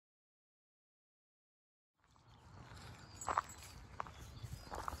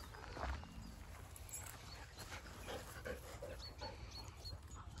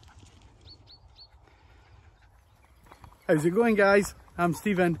How's it going, guys? I'm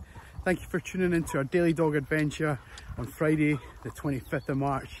Stephen. Thank you for tuning into our daily dog adventure on Friday the 25th of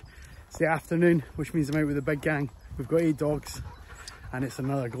March. It's the afternoon, which means I'm out with the big gang. We've got 8 dogs and it's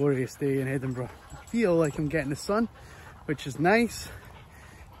another glorious day in Edinburgh. I feel like I'm getting the sun, which is nice,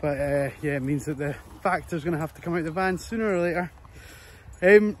 but yeah, it means that the factor's going to have to come out the van sooner or later.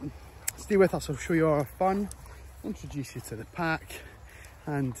 Stay with us, I'll show you all our fun, introduce you to the pack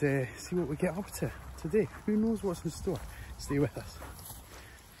and see what we get up to today. Who knows what's in store? Stay with us.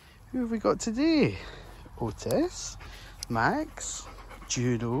 Who have we got today? Otis, Max,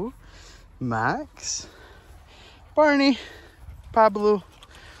 Judo, Max, Barney, Pablo,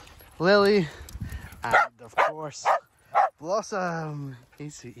 Lily, and of course, Blossom. Hey,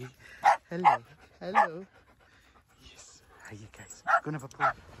 sweetie. Hello. Hello. Yes. Hi, you guys. Go and have a play.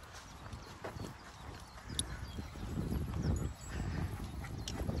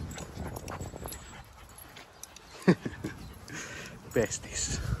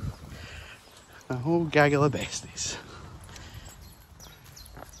 Besties. A whole gaggle of besties.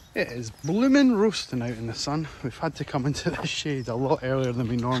 It is blooming roasting out in the sun. We've had to come into the shade a lot earlier than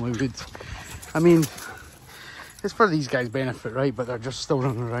we normally would. I mean, it's for these guys' benefit, right? But they're just still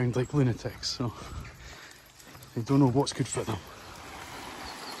running around like lunatics, so they don't know what's good for them.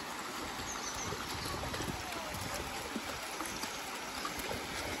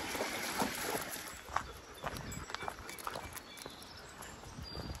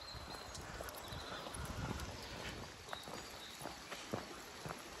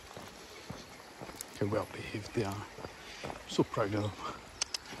 How well behaved they are. I'm so proud of them.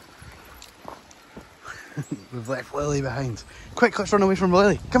 We've left Lily behind. Quick, let's run away from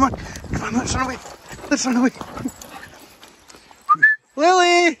Lily. Come on, come on, let's run away. Let's run away.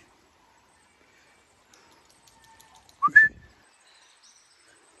 Lily!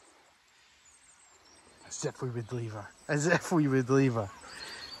 As if we would leave her. As if we would leave her.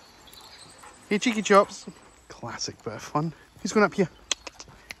 Hey, cheeky chops. Classic bit of fun. Who's going up here?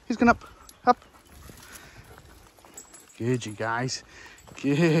 Who's going up? Up. Good, you guys.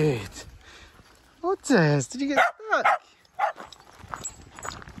 Good. Otis, did you get stuck?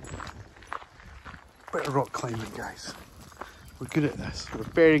 Bit of rock climbing, guys. We're good at this. We're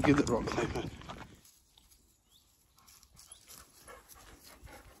very good at rock climbing.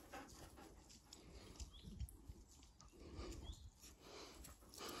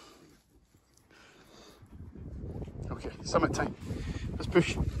 Okay, summit time. Let's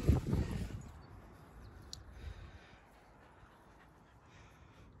push.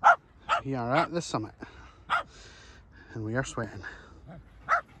 We are at the summit and we are sweating.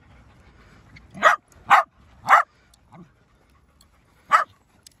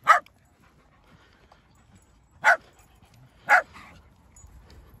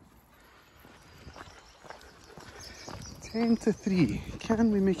 Ten to 3.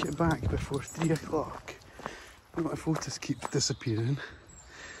 Can we make it back before 3 o'clock? Not if Otis keeps disappearing.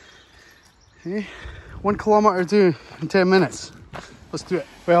 Hey, 1 kilometre due in 10 minutes. Let's do it.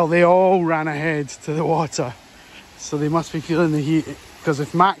 Well, they all ran ahead to the water, so they must be feeling the heat, because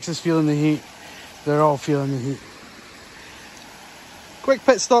if Max is feeling the heat, they're all feeling the heat. Quick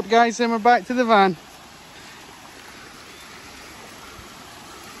pit stop, guys, then we're back to the van.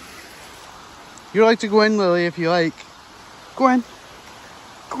 You're allowed to go in, Lily, if you like. Go in.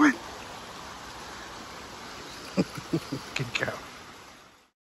 Go in. Good girl.